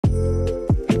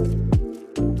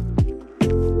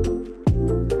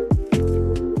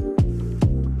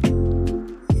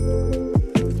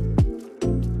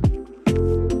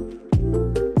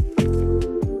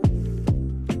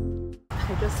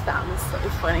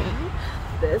morning.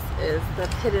 This is the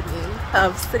epitome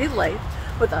of city life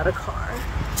without a car.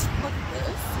 Look at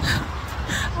this.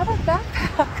 I have a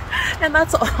backpack and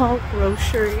that's all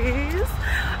groceries.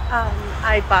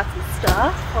 I bought some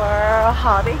stuff for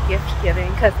holiday gift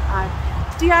giving because I'm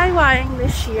DIYing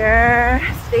this year.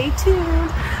 Stay tuned.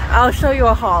 I'll show you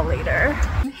a haul later.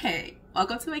 Hey,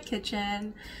 welcome to my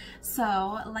kitchen.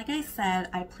 So, like I said,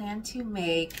 I plan to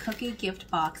make cookie gift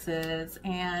boxes,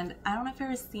 and I don't know if you've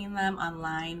ever seen them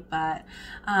online, but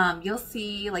you'll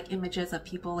see like images of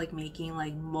people like making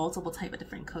like multiple type of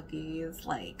different cookies,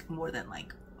 like more than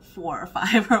like 4 or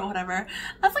 5 or whatever.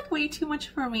 That's like way too much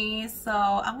for me, so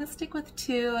I'm gonna stick with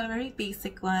 2 very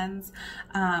basic ones.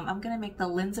 I'm gonna make the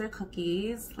Linzer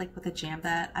cookies, like with the jam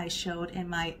that I showed in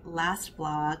my last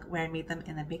vlog where I made them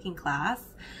in the baking class.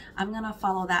 I'm gonna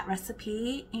follow that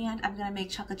recipe, and I'm gonna make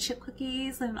chocolate chip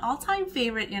cookies, an all-time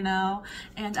favorite, you know,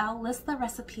 and I'll list the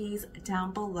recipes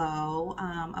down below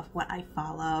of what I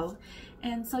follow.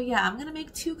 And so yeah, I'm gonna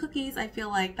make 2 cookies. I feel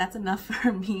like that's enough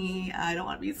for me. I don't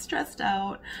want to be stressed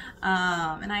out,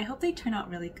 and I hope they turn out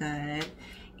really good.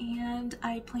 And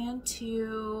I plan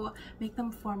to make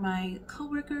them for my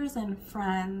coworkers and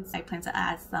friends. I plan to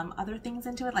add some other things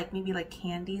into it, like maybe like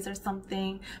candies or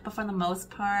something, but for the most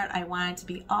part I want it to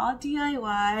be all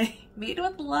DIY, made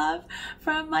with love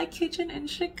from my kitchen in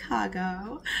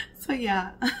Chicago. So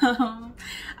yeah,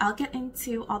 I'll get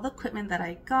into all the equipment that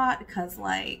I got, because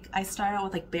like I started out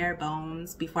with like bare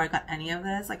bones before I got any of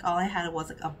this. Like all I had was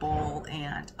like a bowl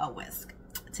and a whisk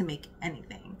to make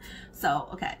anything. So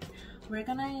okay, we're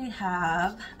gonna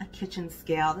have a kitchen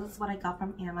scale. This is what I got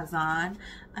from Amazon,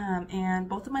 and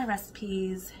both of my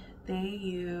recipes, they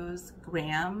use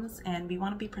grams, and we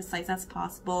want to be precise as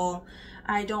possible.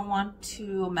 I don't want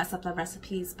to mess up the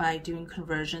recipes by doing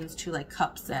conversions to like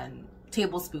cups and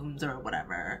tablespoons or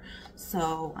whatever.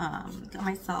 So got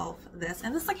myself this,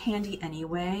 and this is like handy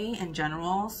anyway in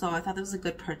general, so I thought this was a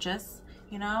good purchase,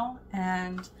 you know.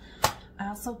 And I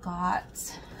also got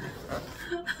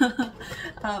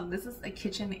this is a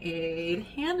KitchenAid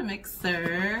hand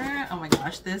mixer. Oh my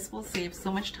gosh, this will save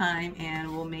so much time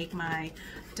and will make my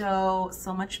dough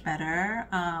so much better.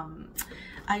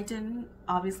 I didn't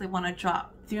obviously want to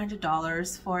drop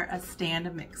 $300 for a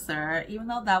stand mixer, even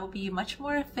though that would be much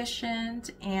more efficient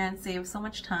and save so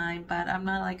much time, but I'm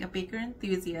not like a baker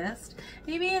enthusiast.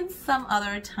 Maybe in some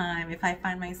other time if I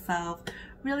find myself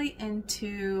really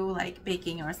into like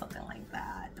baking or something like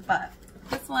that. But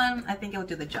this one, I think it'll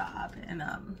do the job, and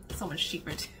so much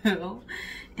cheaper too.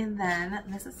 And then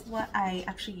this is what I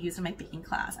actually used in my baking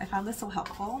class. I found this so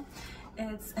helpful.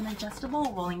 It's an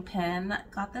adjustable rolling pin.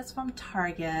 Got this from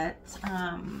Target.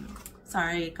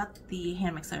 Sorry, got the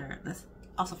hand mixer, this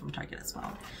also from Target as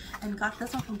well, and got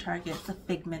this one from Target. It's a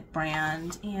Figment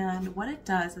brand, and what it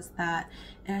does is that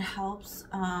it helps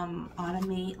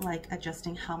automate like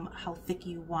adjusting how thick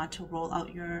you want to roll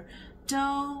out your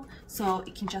dough. So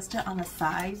it can adjust it on the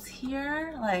sides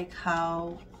here, like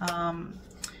how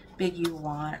big you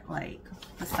want like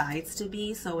the sides to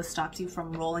be, so it stops you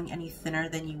from rolling any thinner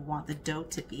than you want the dough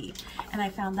to be. And I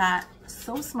found that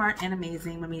so smart and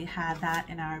amazing when we had that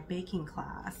in our baking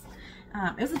class.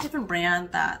 It was a different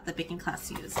brand that the baking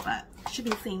class used, but it should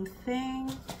be the same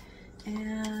thing.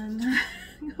 And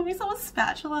got myself a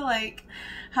spatula. Like,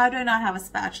 how do I not have a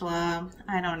spatula?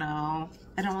 I don't know.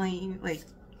 I don't really like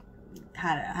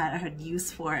had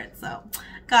use for it, so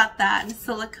got that in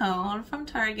silicone from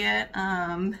Target,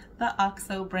 the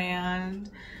Oxo brand.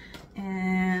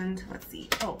 And let's see,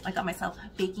 oh, I got myself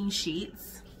baking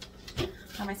sheets.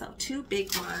 Got myself 2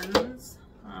 big ones.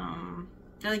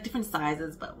 They're like different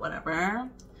sizes, but whatever.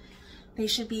 They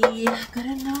should be good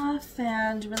enough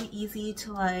and really easy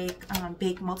to like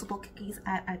bake multiple cookies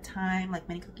at a time, like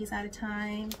many cookies at a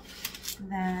time.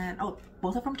 And then, oh,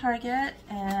 both are from Target,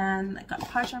 and I got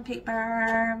parchment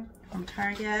paper from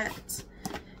Target,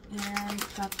 and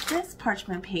got this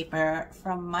parchment paper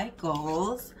from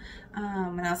Michael's.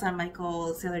 When I was at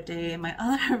Michael's the other day in my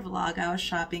other vlog, I was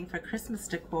shopping for Christmas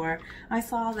decor. I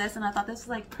saw this and I thought this was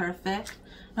like perfect,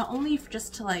 not only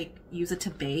just to like use it to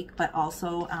bake, but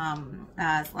also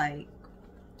as like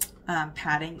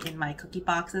padding in my cookie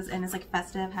boxes. And it's like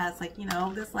festive, has like, you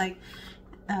know, this like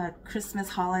Christmas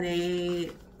holiday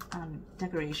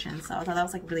decoration. So I thought that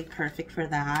was like really perfect for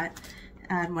that.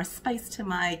 Add more spice to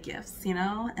my gifts, you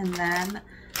know. And then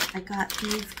I got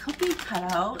these cookie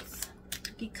cutouts,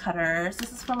 cookie cutters.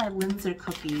 This is for my Linzer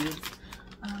cookies.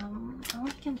 I don't know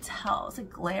if you can tell, it's a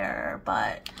glare,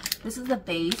 but this is the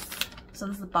base. So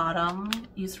this is the bottom,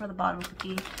 used for the bottom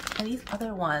cookie. And these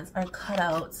other ones are cut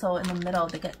out, so in the middle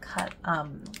they get cut,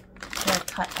 they're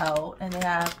cut out, and they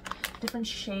have different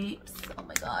shapes. Oh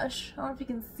my gosh, I don't know if you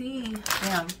can see.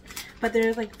 Damn. But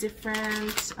there's like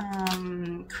different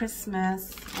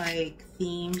Christmas like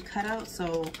themed cutouts.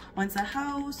 So one's a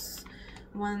house,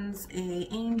 one's a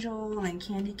angel and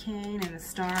candy cane and a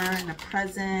star and a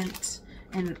present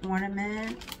and an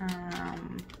ornament.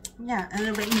 Yeah, and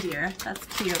a reindeer. That's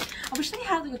cute. I wish they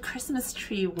had like a Christmas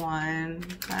tree one,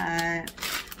 but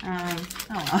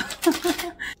oh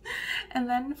well. And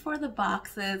then for the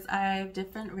boxes, I have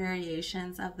different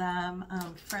variations of them.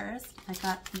 First, I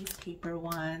got these paper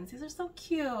ones. These are so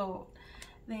cute.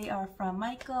 They are from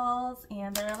Michael's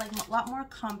and they're like a lot more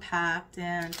compact,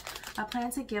 and I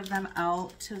plan to give them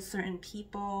out to certain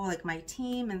people, like my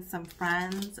team and some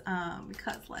friends,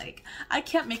 because like I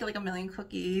can't make like a million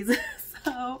cookies.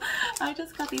 So I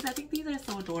just got these. I think these are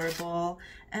so adorable.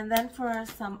 And then for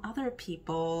some other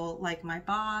people, like my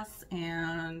boss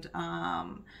and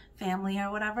family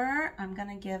or whatever, I'm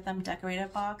gonna give them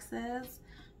decorative boxes.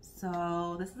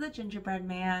 So this is a gingerbread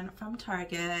man from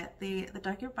Target. The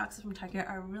decorative boxes from Target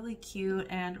are really cute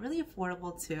and really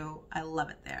affordable too. I love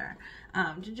it there.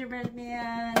 Gingerbread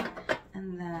man,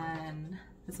 and then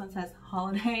this one says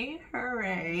holiday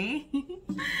hooray.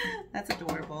 That's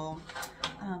adorable.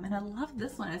 And I love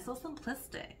this one. It's so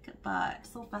simplistic but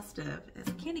so festive. It's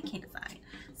a candy cane design.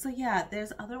 So yeah,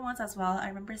 there's other ones as well. I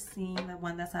remember seeing the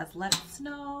one that says let it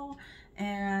snow,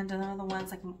 and another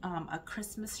one's like a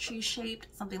Christmas tree shaped,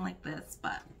 something like this,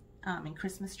 but in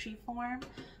Christmas tree form.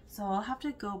 So I'll have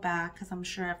to go back because I'm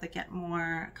sure I have to get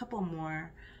more, a couple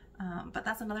more, but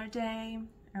that's another day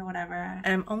or whatever.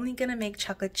 And I'm only gonna make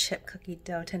chocolate chip cookie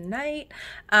dough tonight.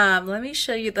 Let me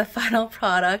show you the final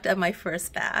product of my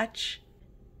first batch.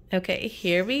 Okay,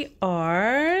 here we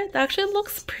are. That actually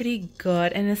looks pretty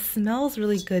good and it smells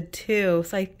really good too.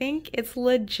 So I think it's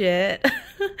legit.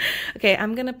 Okay,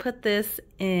 I'm gonna put this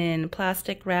in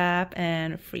plastic wrap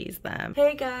and freeze them.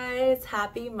 Hey guys,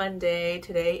 happy Monday.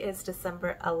 Today is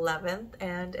December 11th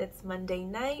and it's Monday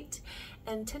night.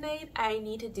 And tonight I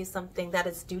need to do something that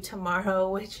is due tomorrow,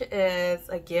 which is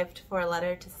a gift for a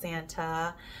letter to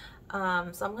Santa.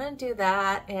 So I'm going to do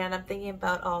that, and I'm thinking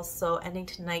about also ending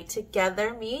tonight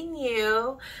together, me and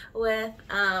you, with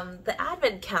the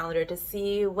advent calendar to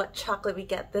see what chocolate we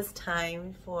get this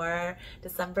time for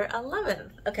December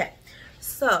 11th. Okay,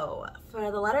 so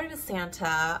for the letter to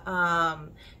Santa,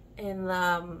 in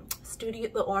the studio,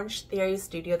 the Orange Theory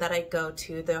studio that I go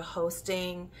to, they're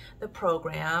hosting the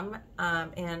program,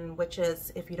 and which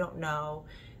is, if you don't know,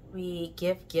 we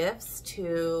give gifts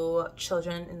to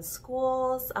children in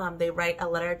schools. They write a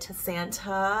letter to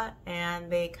Santa, and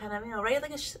they kind of, write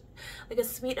like a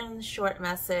sweet and short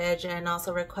message, and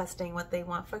also requesting what they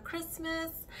want for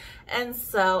Christmas. And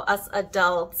so us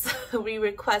adults, we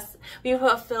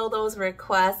fulfill those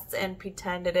requests and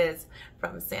pretend it is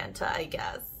from Santa, I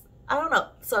guess. I don't know.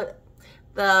 So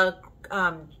the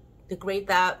grade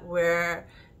that we're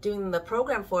doing the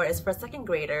program for is for second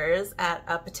graders at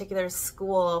a particular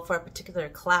school for a particular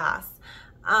class.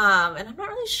 And I'm not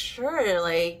really sure,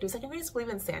 like, do second graders believe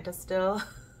in Santa still?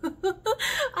 I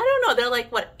don't know. They're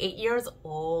like, what, 8 years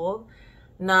old?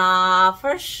 Nah,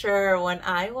 for sure. When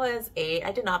I was 8,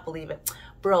 I did not believe it.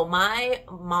 Bro, my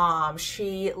mom,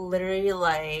 she literally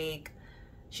like,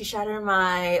 she shattered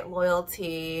my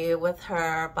loyalty with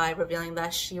her by revealing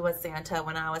that she was Santa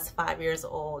when I was 5 years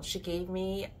old. She gave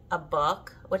me a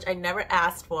book, which I never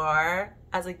asked for,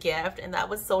 as a gift, and that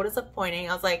was so disappointing.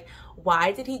 I was like,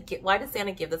 why did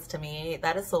Santa give this to me?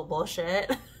 That is so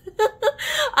bullshit.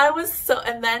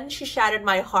 And then she shattered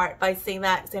my heart by saying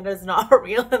that Santa is not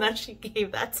real, and then she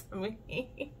gave that to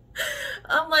me.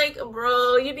 I'm like,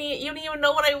 bro, you didn't even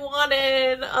know what I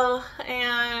wanted,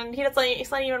 and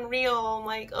it's not even real. I'm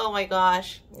like, oh my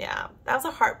gosh, yeah, that was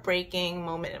a heartbreaking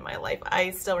moment in my life.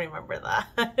 I still remember that,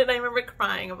 and I remember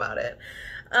crying about it.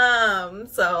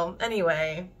 So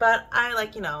anyway, but I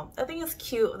like, I think it's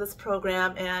cute, this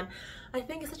program, and I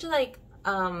think it's such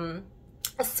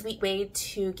a sweet way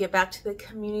to give back to the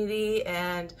community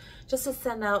and just to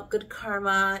send out good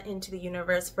karma into the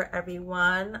universe for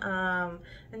everyone,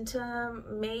 and to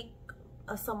make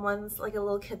someone's, like, a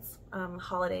little kid's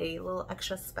holiday a little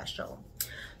extra special.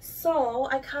 So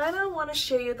I kind of want to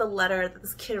show you the letter that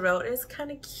this kid wrote. It's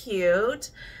kind of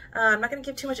cute. I'm not going to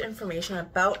give too much information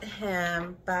about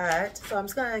him, but so I'm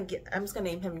just gonna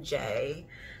name him Jay.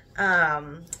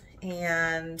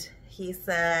 And he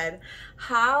said,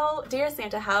 Dear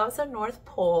Santa, how is the North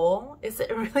Pole? Is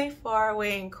it really far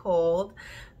away and cold?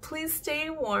 Please stay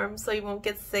warm so you won't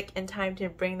get sick in time to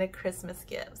bring the Christmas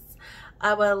gifts.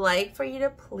 I would like for you to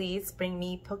please bring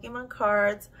me Pokemon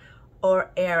cards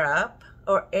or Air Up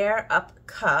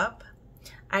cup.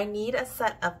 I need a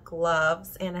set of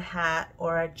gloves and a hat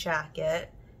or a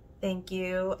jacket. Thank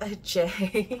you,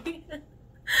 Jay.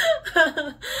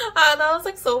 That was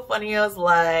like so funny. I was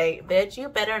like, bitch, you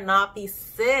better not be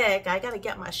sick. I gotta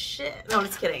get my shit. No, I'm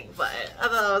just kidding. But I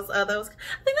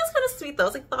think that's kind of sweet though.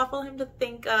 It's like thoughtful of him to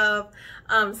think of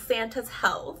Santa's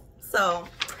health. So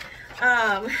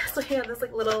so he had this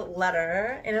like little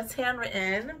letter and it's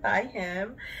handwritten by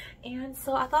him. And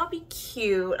so I thought it'd be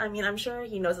cute. I mean, I'm sure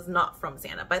he knows it's not from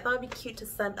Santa, but I thought it'd be cute to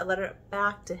send a letter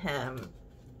back to him.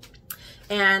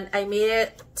 And I made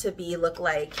it to look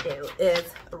like it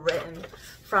is written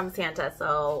from Santa.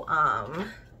 So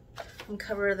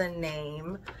cover the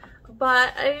name.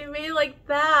 But I made it like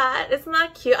that. It's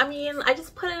not cute. I mean, I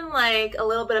just put in like a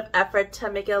little bit of effort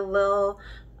to make it a little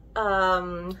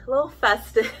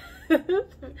festive.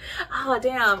 Oh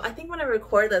damn, I think when I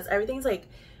record this, everything's like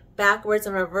backwards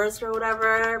and reversed or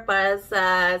whatever, but it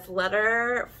says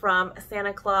letter from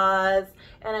Santa Claus,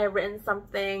 and I've written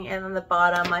something, and on the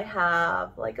bottom I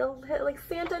have like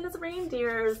Santa and his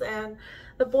reindeers, and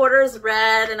the border is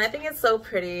red, and I think it's so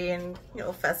pretty and, you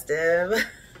know, festive.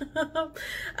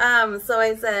 So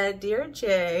I said, Dear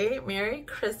Jay, Merry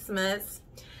Christmas.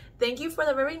 Thank you for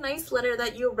the very nice letter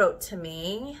that you wrote to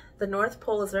me. The North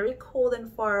Pole is very cold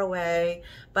and far away,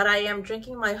 but I am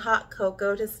drinking my hot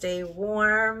cocoa to stay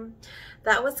warm.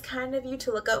 That was kind of you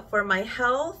to look out for my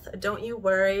health. Don't you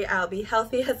worry, I'll be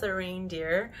healthy as a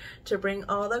reindeer to bring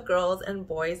all the girls and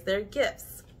boys their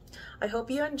gifts. I hope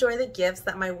you enjoy the gifts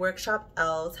that my workshop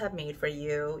elves have made for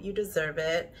you. You deserve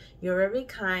it. You're very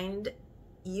kind.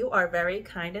 You are very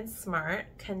kind and smart.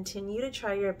 Continue to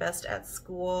try your best at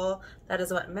school. That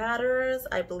is what matters.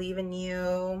 I believe in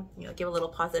you. You know, give a little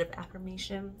positive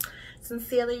affirmation.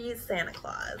 Sincerely, Santa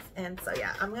Claus. And so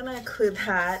yeah, I'm gonna include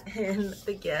that in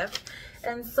the gift.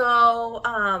 And so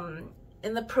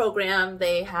in the program,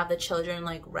 they have the children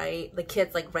like write, the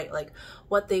kids like write like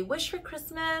what they wish for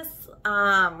Christmas,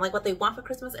 like what they want for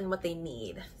Christmas and what they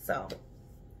need. So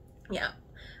yeah.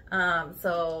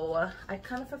 So I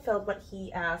kind of fulfilled what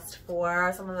he asked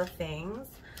for, some of the things.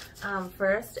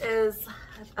 First is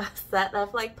a set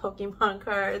of like Pokemon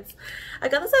cards. I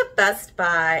got this at Best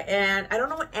Buy, and I don't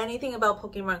know anything about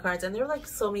Pokemon cards, and there were like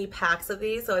so many packs of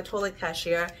these, so I told the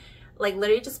cashier, like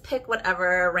literally just pick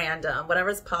whatever random,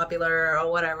 whatever's popular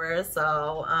or whatever.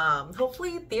 So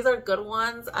hopefully these are good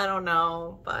ones. I don't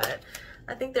know, but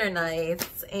I think they're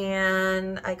nice.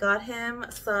 And I got him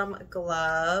some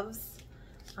gloves.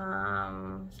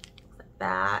 Like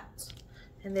that,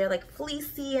 and they're like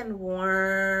fleecy and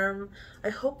warm. I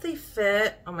hope they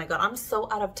fit. Oh my god, I'm so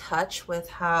out of touch with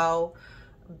how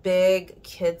big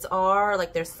kids are,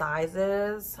 like their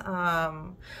sizes.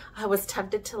 I was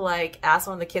tempted to like ask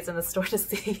one of the kids in the store to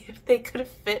see if they could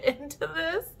fit into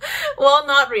this. Well,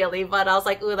 not really, but I was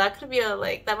like, ooh, that could be a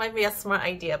like, that might be a smart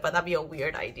idea, but that'd be a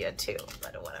weird idea too,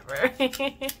 but whatever.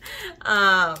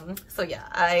 So yeah,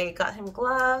 I got him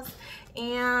gloves.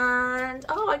 And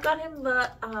oh, I got him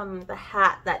the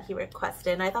hat that he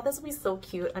requested, and I thought this would be so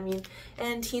cute. I mean,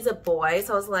 and he's a boy,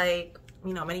 so I was like,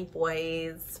 you know, many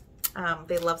boys,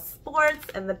 they love sports,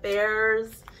 and the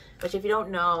Bears, which if you don't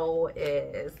know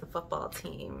is the football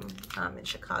team in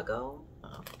Chicago.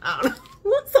 Oh, I don't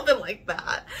know, something like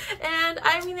that. And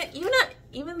I mean,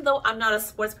 even though I'm not a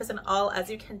sports person at all, as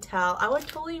you can tell, I would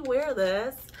totally wear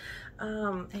this.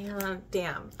 And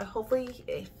damn, hopefully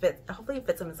it fits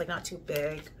him. It's like not too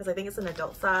big because I think it's an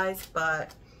adult size,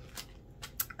 but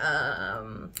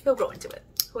he'll grow into it.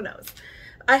 Who knows?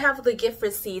 I have the gift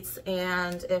receipts,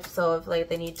 and if like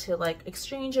they need to like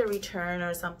exchange or return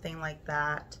or something like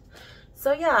that.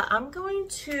 So yeah, I'm going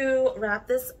to wrap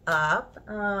this up,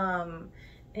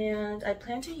 and I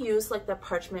plan to use like the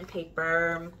parchment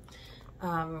paper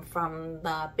from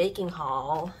the baking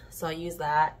hall, so I use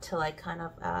that to like kind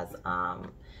of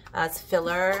as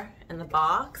filler in the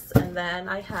box. And then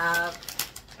I have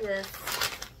this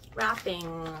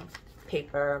wrapping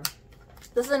paper.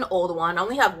 This is an old one. I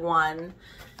only have one,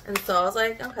 and so I was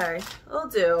like, okay, it'll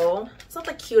do. It's not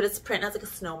the cutest print. It has like a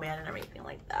snowman and everything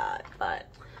like that, but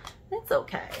it's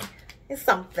okay. It's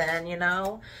something, you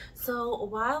know. So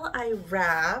while I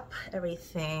wrap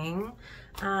everything,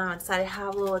 I decided to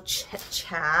have a little chit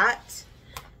chat,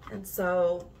 and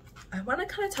so I want to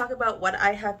kind of talk about what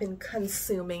I have been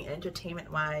consuming entertainment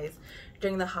wise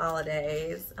during the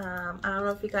holidays. I don't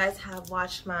know if you guys have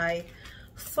watched my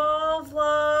fall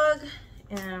vlog,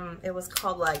 and it was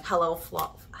called like Hello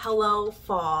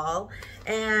Fall,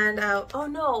 and oh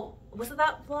no, was it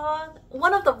that vlog?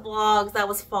 One of the vlogs that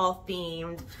was fall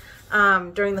themed.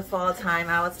 During the fall time,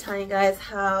 I was telling you guys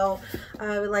how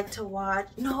I would like to watch.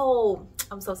 No,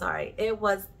 I'm so sorry. It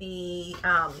was the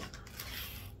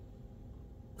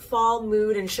fall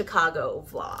mood in Chicago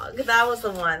vlog. That was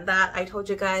the one that I told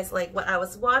you guys like what I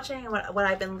was watching and what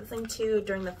I've been listening to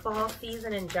during the fall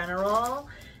season in general.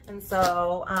 And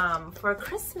so for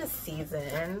Christmas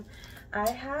season, I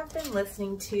have been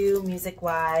listening to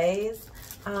music-wise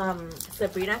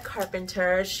Sabrina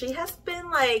Carpenter. She has been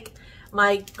like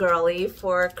my girly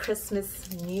for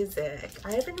Christmas music.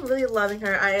 I've been really loving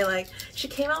her. She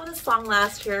came out with a song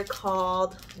last year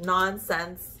called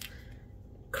Nonsense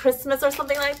Christmas or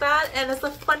something like that, and it's the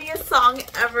funniest song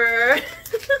ever.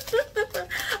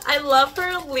 I love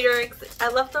her lyrics. I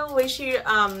love the way she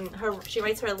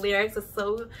writes her lyrics. It's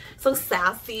so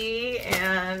sassy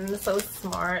and so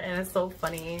smart, and it's so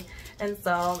funny. And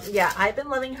so yeah, I've been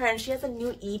loving her, and she has a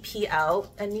new EP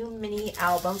out, a new mini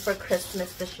album for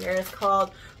Christmas this year. It's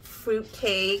called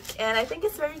Fruitcake, and I think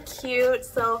it's very cute,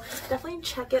 so definitely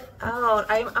check it out.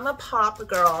 I'm a pop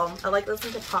girl. I like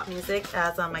listening to pop music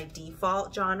as my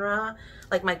default genre,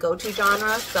 like my go-to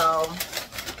genre. So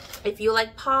if you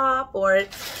like pop, or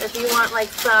if you want like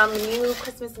some new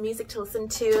Christmas music to listen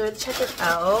to, check it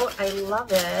out. I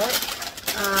love it.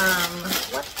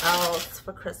 What else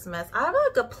for Christmas? I have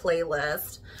like a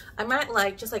playlist. I might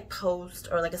like just like post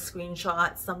or like a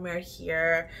screenshot somewhere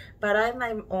here, but I have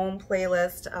my own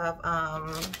playlist of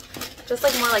just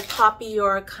like more like poppy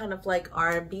or kind of like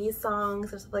R&B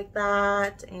songs or stuff like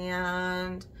that.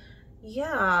 And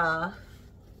yeah,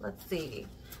 let's see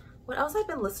what else I've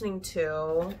been listening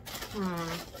to.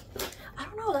 I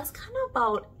don't know, that's kind of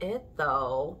about it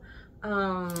though.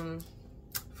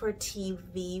 For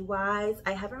TV wise,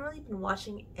 I haven't really been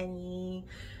watching any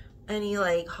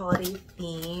like holiday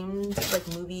themed like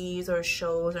movies or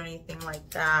shows or anything like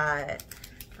that.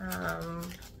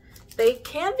 They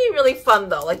can be really fun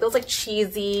though, like those like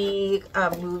cheesy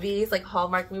movies, like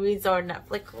Hallmark movies or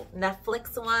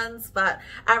Netflix ones, but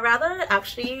I rather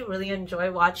actually really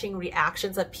enjoy watching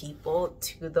reactions of people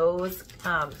to those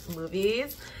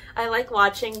movies. I like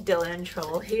watching Dylan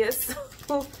Troll. He is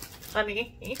so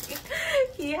funny.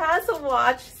 He has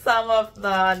watched some of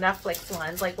the Netflix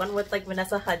ones, like one with like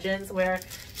Vanessa Hudgens where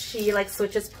she like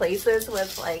switches places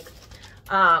with like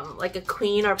a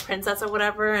queen or princess or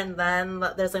whatever, and then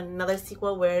there's another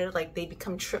sequel where like they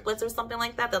become triplets or something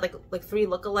like that. They're like three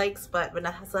lookalikes, but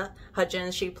Vanessa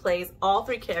Hudgens, she plays all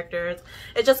three characters.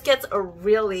 It just gets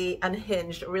really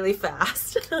unhinged really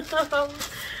fast.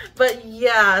 But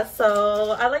yeah,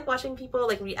 so I like watching people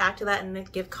like react to that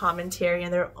and give commentary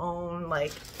and their own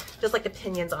like just like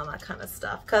opinions on that kind of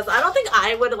stuff, because I don't think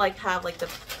I would like have the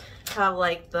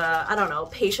I don't know,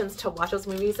 patience to watch those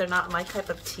movies. They're not my type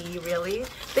of tea really.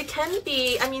 They can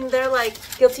be, I mean, they're like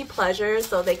guilty pleasures,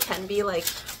 so they can be like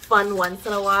fun once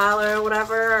in a while or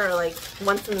whatever, or like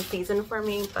once in the season for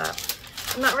me, but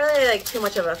I'm not really like too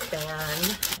much of a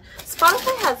fan.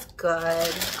 Spotify has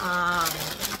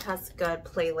good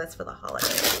playlists for the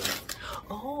holidays.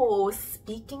 Oh,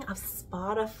 speaking of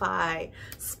Spotify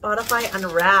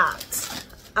Unwrapped.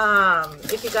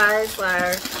 If you guys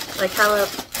are like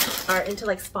are into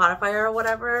like Spotify or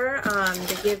whatever,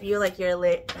 they give you like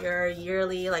your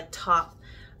yearly like top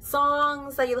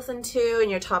songs that you listen to and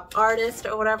your top artist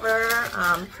or whatever.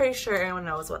 I'm pretty sure everyone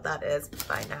knows what that is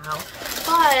by now.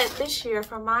 But this year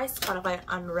for my Spotify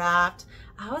Unwrapped,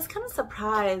 I was kind of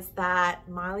surprised that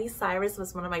Miley Cyrus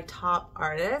was one of my top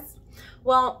artists.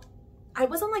 Well,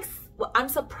 I'm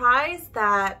surprised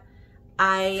that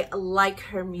I like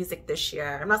her music this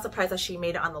year. I'm not surprised that she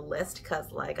made it on the list,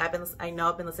 because like I know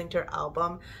I've been listening to her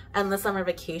album Endless Summer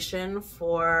Vacation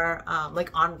for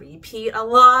like on repeat a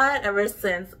lot ever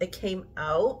since it came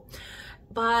out.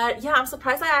 But yeah, I'm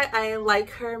surprised I like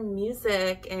her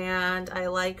music and I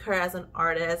like her as an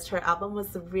artist. Her album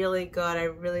was really good. I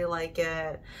really like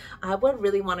it. I would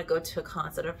really want to go to a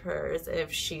concert of hers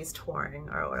if she's touring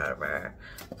or whatever.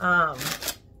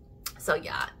 So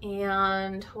yeah,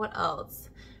 and what else?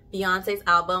 Beyonce's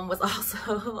album was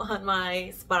also on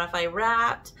my Spotify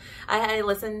Wrapped. I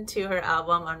listened to her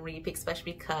album on repeat,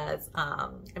 especially because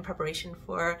in preparation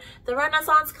for the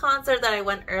Renaissance concert that I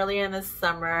went earlier in the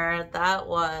summer. That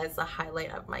was a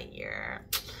highlight of my year.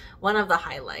 One of the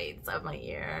highlights of my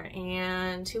year.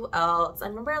 And who else? I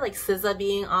remember like SZA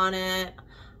being on it,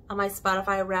 on my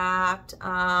Spotify Wrapped.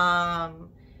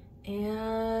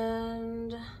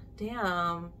 And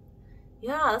damn.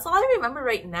 Yeah, that's all I remember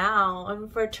right now.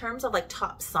 And for terms of like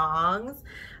top songs,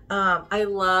 I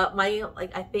love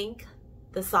I think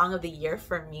the song of the year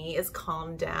for me is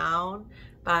Calm Down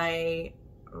by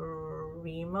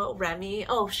Remy.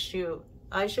 Oh shoot,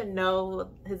 I should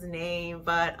know his name,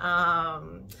 but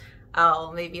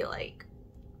oh, maybe like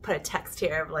put a text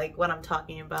here of like what I'm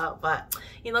talking about, but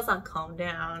you know, it's on Calm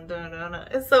Down.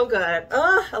 It's so good.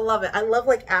 Oh, I love it. I love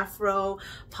like Afro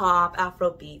pop,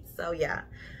 Afro beats. So yeah.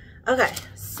 Okay,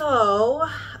 so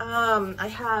I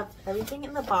have everything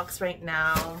in the box right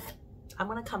now. I'm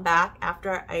gonna come back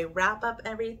after I wrap up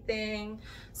everything.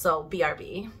 So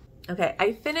BRB. Okay,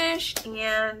 I finished,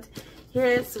 and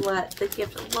here's what the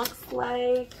gift looks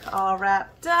like, all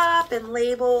wrapped up and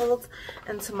labeled.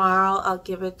 And tomorrow I'll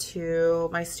give it to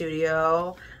my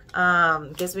studio.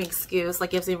 Gives me excuse, like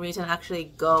gives me a reason to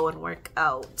actually go and work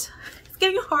out. It's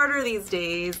getting harder these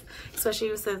days,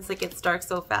 especially since it gets dark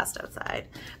so fast outside.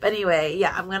 But anyway,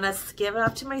 yeah, I'm gonna give it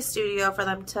up to my studio for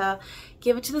them to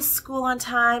give it to the school on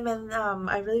time. And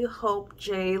I really hope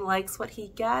Jay likes what he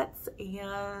gets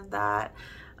and that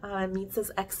meets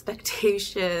his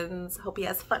expectations. Hope he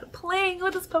has fun playing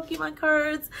with his Pokemon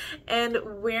cards and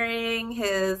wearing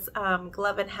his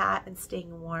glove and hat and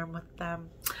staying warm with them.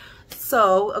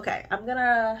 So, okay, I'm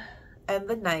gonna end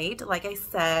the night, like I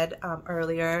said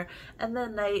earlier, end the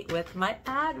night with my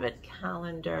advent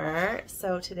calendar.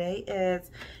 So today is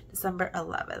December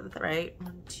 11th, right?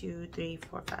 1, 2, 3,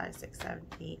 4, 5, 6, 7,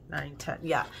 8, 9, 10.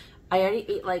 Yeah. I already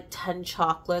ate like 10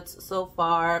 chocolates so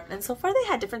far, and so far they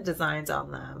had different designs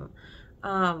on them.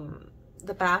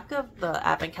 The back of the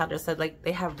advent calendar said like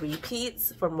they have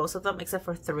repeats for most of them except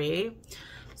for 3.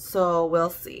 So we'll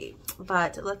see.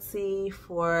 But let's see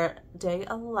for day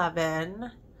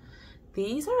 11.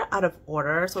 These are out of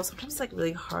order, so sometimes it's like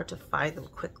really hard to find them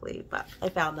quickly, but I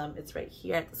found them. It's right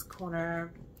here at this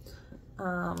corner.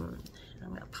 I'm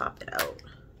gonna pop it out.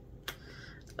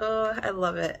 Oh, I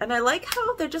love it. And I like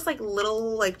how they're just like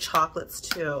little like chocolates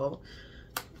too.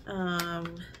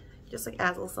 Just like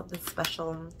adds a little something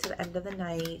special to the end of the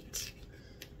night.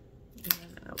 And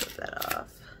I'm gonna whip that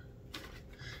off.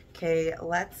 Okay,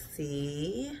 let's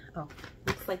see. Oh,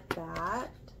 looks like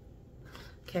that.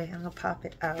 Okay, I'm gonna pop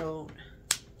it out.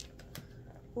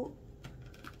 Ooh.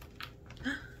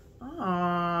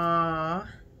 Aww.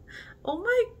 Oh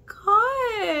my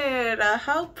god,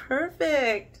 how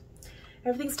perfect.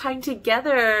 Everything's tying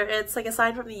together. It's like a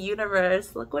sign from the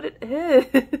universe. Look what it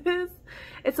is.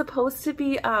 It's supposed to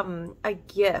be a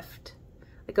gift,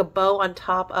 like a bow on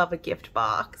top of a gift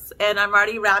box. And I'm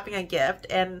already wrapping a gift,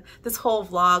 and this whole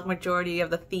vlog, majority of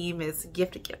the theme is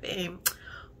gift giving.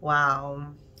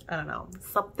 Wow. I don't know,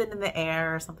 something in the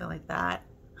air or something like that.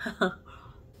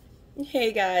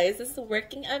 Hey guys, this is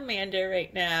working Amanda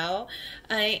right now.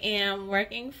 I am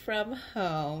working from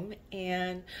home,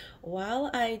 and while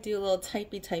I do a little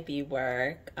typey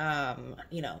work,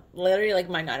 you know, literally like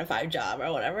my 9-to-5 job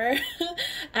or whatever,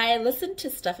 I listen to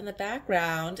stuff in the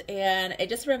background, and it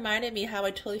just reminded me how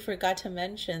I totally forgot to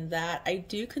mention that I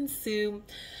do consume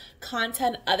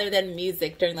content other than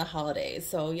music during the holidays.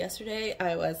 So yesterday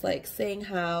I was like saying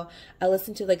how I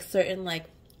listen to like certain like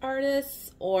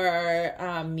artists or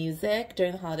music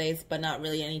during the holidays, but not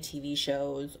really any TV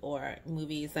shows or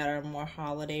movies that are more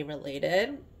holiday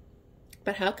related.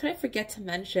 But how could I forget to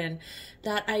mention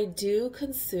that I do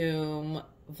consume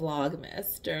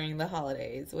Vlogmas during the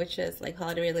holidays, which is like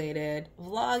holiday related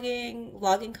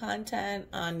vlogging content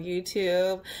on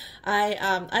YouTube.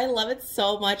 I love it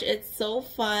so much. It's so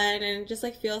fun and just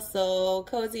like feels so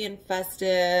cozy and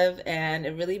festive, and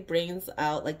it really brings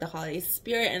out like the holiday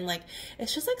spirit, and like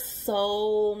it's just like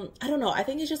so, I don't know, I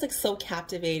think it's just like so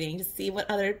captivating to see what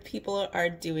other people are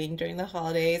doing during the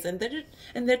holidays, and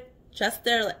they're just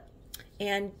there,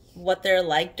 and what they're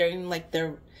like during like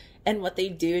their, and what they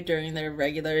do during their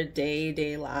regular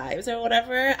day lives or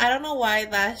whatever. I don't know why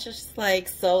that's just like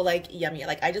so like yummy.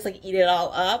 Like I just like eat it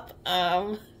all up.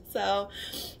 So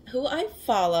who I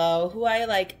follow, who I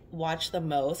like watch the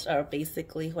most, or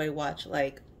basically who I watch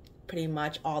like pretty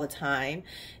much all the time,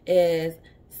 is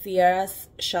Sierra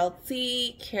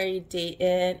Schultze, Carrie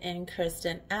Dayton, and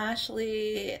Kirsten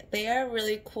Ashley. They are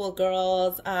really cool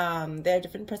girls. They have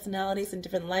different personalities and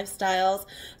different lifestyles.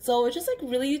 So it's just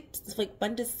like really like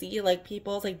fun to see like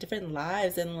people's like different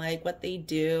lives and like what they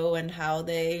do and how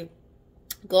they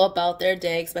go about their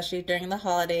day, especially during the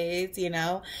holidays, you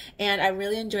know. And I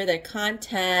really enjoy their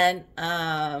content.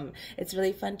 It's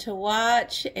really fun to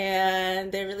watch,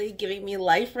 and they're really giving me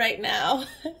life right now.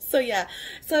 So yeah,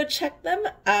 so check them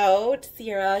out.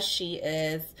 Sierra, she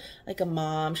is like a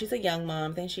mom. She's a young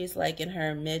mom. I think she's like in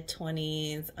her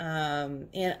mid-20s.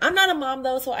 And I'm not a mom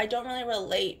though, so I don't really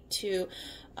relate to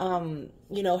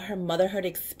you know, her motherhood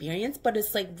experience, but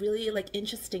it's like really like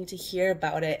interesting to hear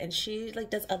about it. And she like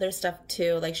does other stuff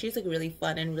too. Like she's like really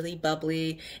fun and really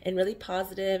bubbly and really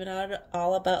positive and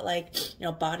all about like, you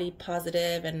know, body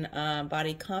positive and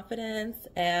body confidence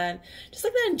and just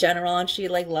like that in general. And she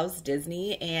like loves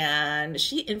Disney, and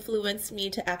she influenced me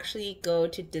to actually go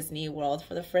to Disney World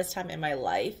for the first time in my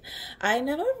life. I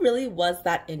never really was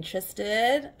that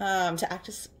interested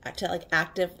to like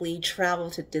actively travel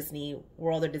to Disney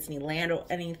World or Disneyland or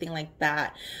anything like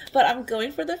that, but I'm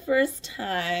going for the first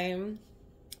time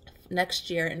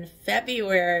next year in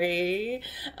February.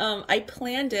 I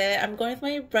planned it. I'm going with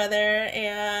my brother,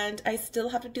 and I still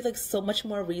have to do like so much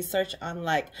more research on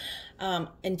like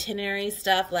itinerary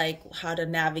stuff, like how to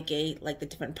navigate like the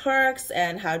different parks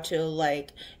and how to like,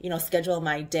 you know, schedule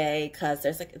my day, because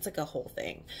there's like, it's like a whole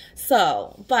thing.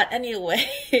 So, but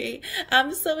anyway,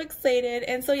 I'm so excited.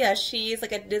 And so yeah, she's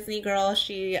like a Disney girl.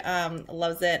 She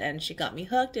loves it, and she got me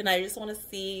hooked, and I just want to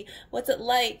see what's it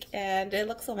like, and it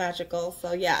looks so magical.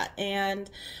 So yeah. And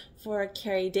for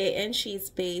Carrie Dayton, she's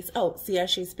based,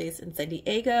 she's based in San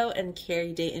Diego, and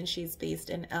Carrie Dayton, she's based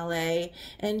in LA,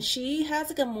 and she has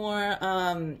like a more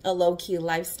a low-key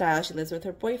lifestyle. She lives with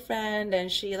her boyfriend,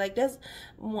 and she like does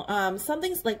some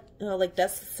things like, you know, like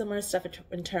does similar stuff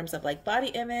in terms of like body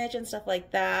image and stuff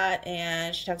like that.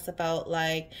 And she talks about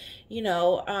like, you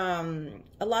know,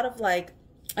 a lot of like,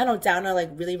 I don't know, down to like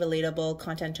really relatable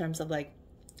content in terms of like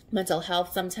mental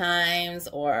health sometimes,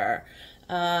 or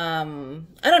I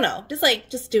don't know,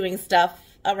 just doing stuff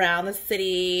around the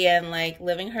city and like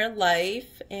living her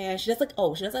life. And she does like,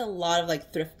 she does like a lot of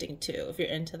like thrifting too, if you're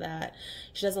into that.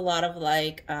 She does a lot of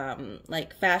like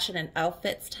fashion and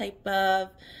outfits type of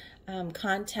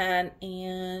content.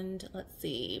 And let's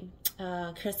see,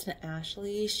 Kristen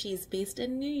Ashley, she's based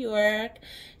in New York.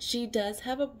 She does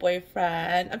have a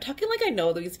boyfriend. I'm talking like I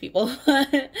know these people.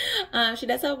 She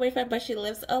does have a boyfriend, but she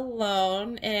lives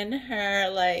alone in her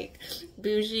like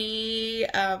bougie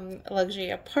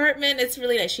luxury apartment. It's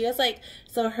really nice. She has like,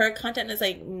 so her content is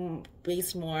like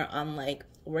based more on like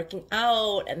working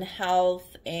out and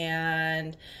health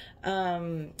and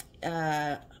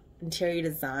interior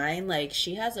design. Like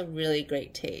she has a really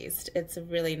great taste. It's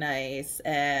really nice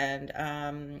and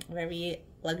very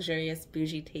luxurious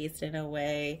bougie taste in a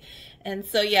way. And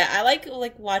so yeah, I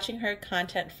like watching her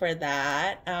content for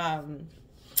that.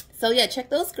 So yeah, check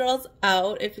those girls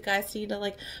out if you guys need to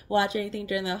like watch anything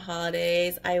during the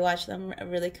holidays. I watch them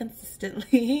really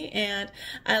consistently, and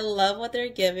I love what they're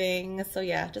giving. So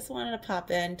yeah, just wanted to pop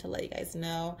in to let you guys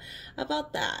know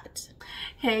about that.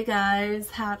 Hey guys,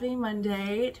 happy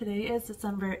Monday. Today is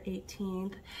December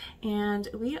 18th, and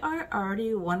we are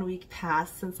already 1 week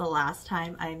past since the last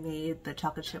time I made the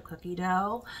chocolate chip cookie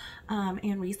dough.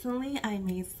 And recently I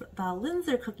made the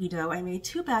Linzer cookie dough. I made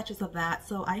 2 batches of that,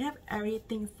 so I have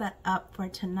everything set up for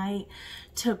tonight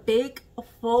to bake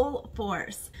full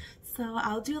force. So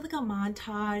I'll do like a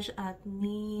montage of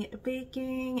me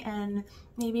baking, and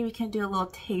maybe we can do a little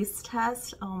taste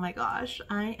test. Oh my gosh,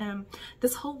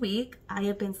 this whole week I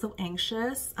have been so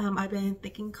anxious. I've been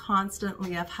thinking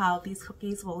constantly of how these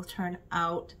cookies will turn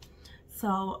out.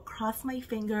 So cross my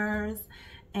fingers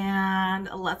and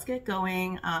let's get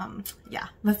going. Yeah,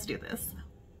 let's do this.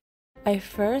 I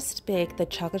first baked the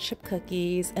chocolate chip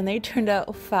cookies, and they turned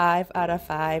out 5 out of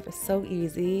 5, so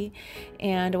easy.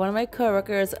 And one of my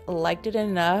coworkers liked it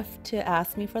enough to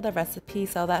ask me for the recipe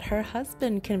so that her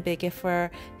husband can bake it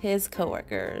for his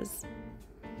coworkers.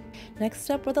 Next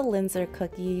up were the Linzer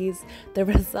cookies. The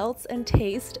results and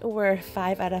taste were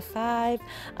 5 out of 5.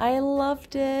 I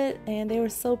loved it, and they were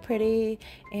so pretty,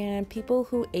 and people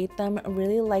who ate them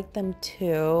really liked them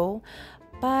too.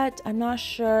 But I'm not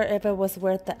sure if it was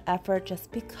worth the effort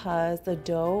just because the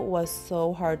dough was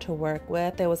so hard to work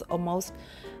with. It was almost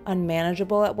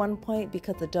unmanageable at one point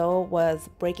because the dough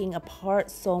was breaking apart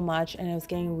so much and it was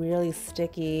getting really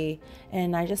sticky,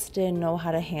 and I just didn't know how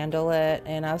to handle it,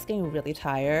 and I was getting really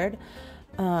tired.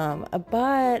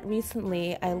 But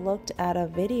recently I looked at a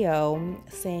video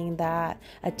saying that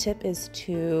a tip is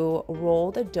to roll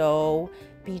the dough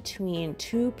between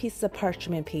 2 pieces of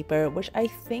parchment paper, which I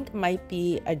think might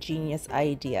be a genius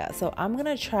idea. So I'm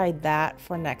gonna try that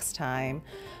for next time.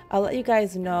 I'll let you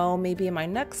guys know maybe in my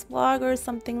next vlog or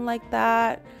something like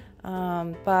that.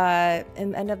 But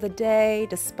in the end of the day,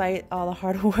 despite all the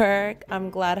hard work, I'm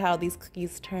glad how these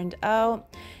cookies turned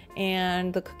out.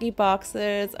 And the cookie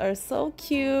boxes are so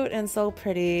cute and so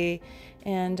pretty,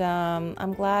 and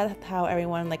I'm glad how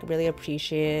everyone like really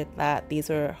appreciated that these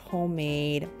were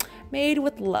homemade, made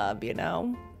with love, you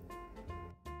know.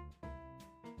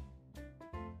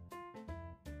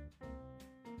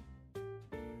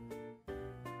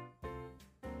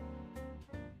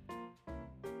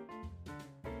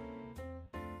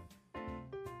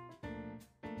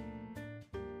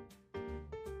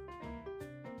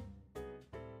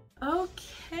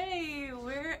 Okay,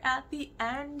 we're at the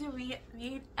end. We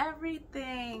made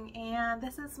everything, and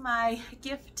this is my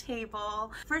gift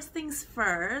table. First things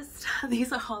first,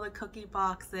 these are all the cookie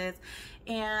boxes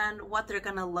and what they're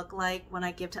gonna look like when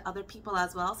I give to other people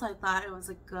as well. So I thought it was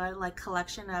a good like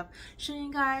collection of showing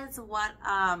you guys what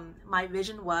my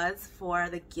vision was for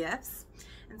the gifts.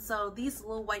 And so these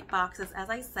little white boxes,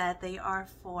 as I said, they are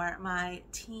for my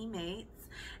teammates.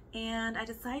 And I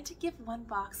decided to give one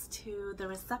box to the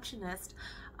receptionist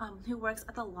who works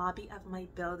at the lobby of my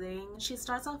building. She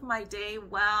starts off my day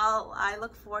well. I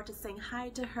look forward to saying hi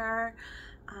to her.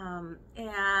 And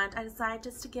I decided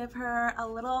just to give her a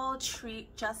little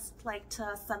treat, just like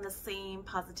to send the same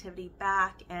positivity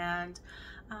back and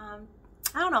I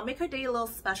don't know, make her day a little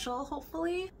special,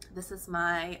 hopefully. This is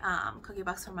my cookie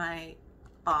box for my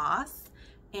boss.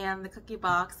 And the cookie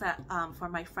box that, for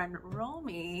my friend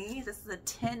Romy. This is a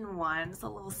tin one. It's a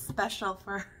little special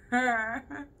for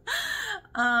her.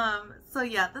 So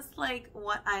yeah, this is like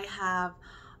what I have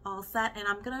all set. And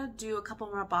I'm gonna do a couple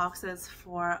more boxes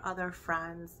for other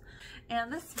friends. And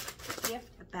this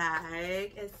gift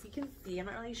bag, as you can see, I'm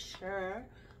not really sure.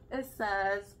 It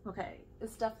says, okay,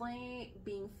 it's definitely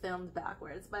being filmed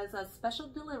backwards, but it says special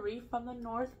delivery from the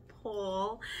North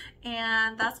Pole,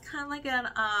 and that's kind of like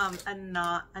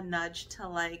a nudge to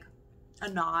like a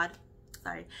nod.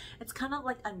 Sorry, it's kind of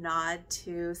like a nod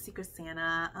to Secret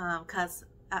Santa, because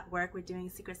at work we're doing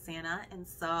Secret Santa, and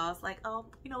so I was like, oh,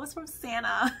 you know, it's from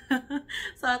Santa.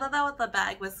 So I thought that the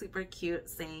bag was super cute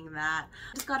saying that.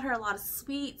 Just got her a lot of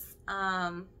sweets,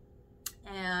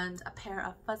 and a pair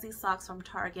of fuzzy socks from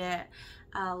Target,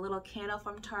 a little candle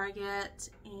from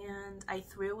Target, and I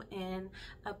threw in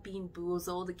a Bean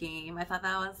Boozled game. I thought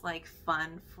that was like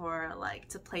fun for like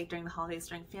to play during the holidays,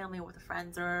 during family with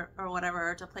friends or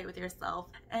whatever, to play with yourself.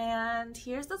 And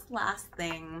here's this last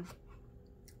thing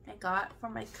I got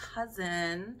from my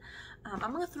cousin.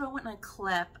 I'm gonna throw in a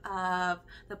clip of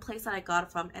the place that I got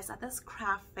it from. It's at this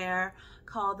craft fair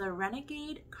called the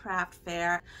Renegade Craft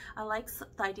Fair. I like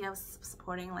the idea of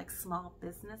supporting like small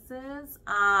businesses,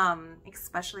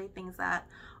 especially things that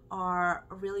are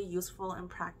really useful and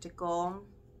practical.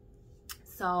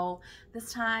 So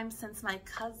this time, since my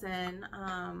cousin,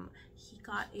 he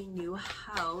got a new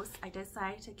house, I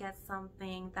decided to get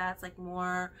something that's like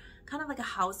more kind of like a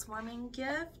housewarming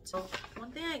gift. So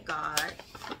one thing I got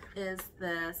is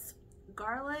this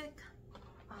garlic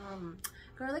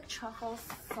truffle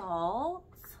salt.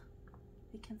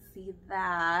 You can see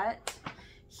that.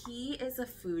 He is a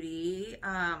foodie.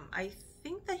 I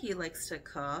think that he likes to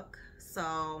cook,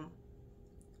 so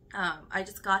I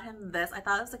just got him this. I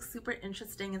thought it was like super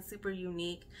interesting and super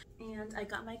unique. And I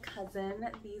got my cousin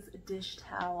these dish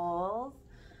towels.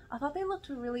 I thought they looked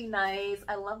really nice.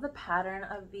 I love the pattern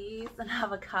of these, an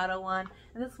avocado one,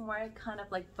 and this more kind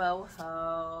of like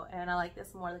boho, and I like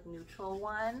this more like neutral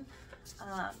one.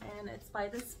 And it's by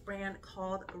this brand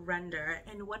called Render.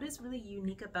 And what is really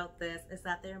unique about this is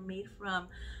that they're made from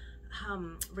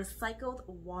recycled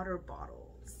water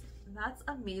bottles. That's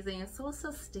amazing. It's so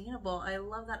sustainable. I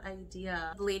love that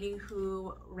idea. The lady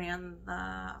who ran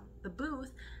the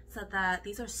booth said that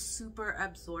these are super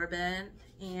absorbent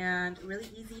and really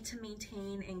easy to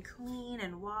maintain and clean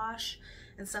and wash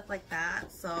and stuff like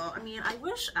that. So I mean, I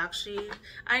wish actually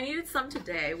I needed some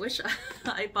today. I wish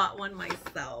I bought one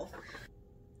myself.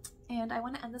 And I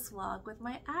want to end this vlog with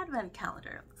my advent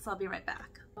calendar, so I'll be right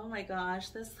back. Oh my gosh,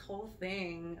 this whole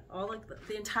thing, all like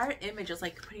the entire image is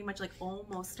like pretty much like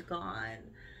almost gone.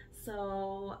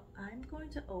 So I'm going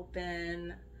to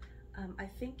open, I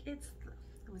think it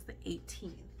was the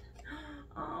 18th.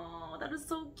 Oh, that is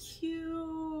so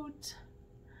cute.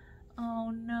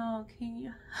 Oh no, can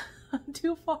you, I'm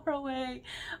too far away,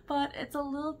 but it's a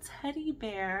little teddy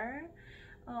bear.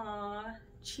 Aw.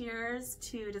 Cheers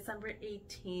to December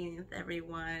 18th,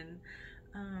 everyone.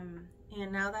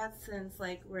 And now that since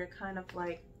like we're kind of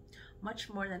like much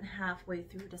more than halfway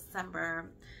through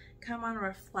December, kind of want to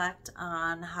reflect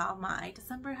on how my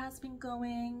December has been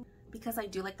going. Because I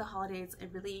do like the holidays,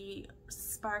 it really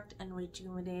sparked and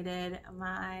rejuvenated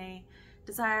my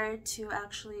desire to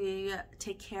actually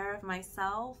take care of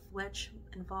myself, which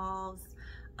involves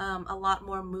a lot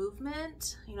more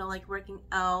movement, you know, like working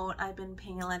out. I've been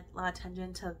paying a lot of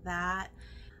attention to that.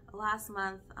 Last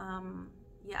month,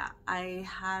 yeah, I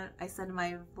said in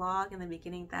my vlog in the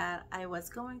beginning that I was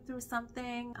going through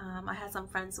something. I had some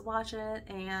friends watch it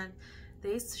and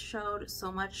they showed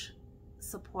so much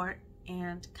support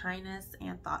and kindness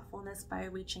and thoughtfulness by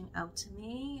reaching out to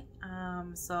me.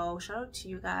 So shout out to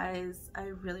you guys. I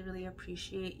really, really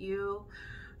appreciate you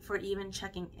for even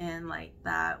checking in. Like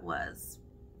that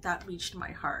reached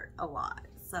my heart a lot.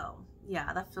 So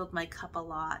yeah, that filled my cup a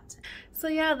lot. So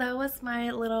yeah, that was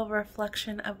my little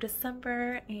reflection of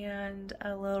December and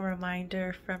a little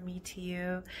reminder from me to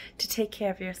you to take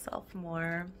care of yourself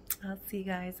more. I'll see you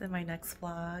guys in my next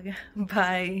vlog.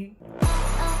 Bye.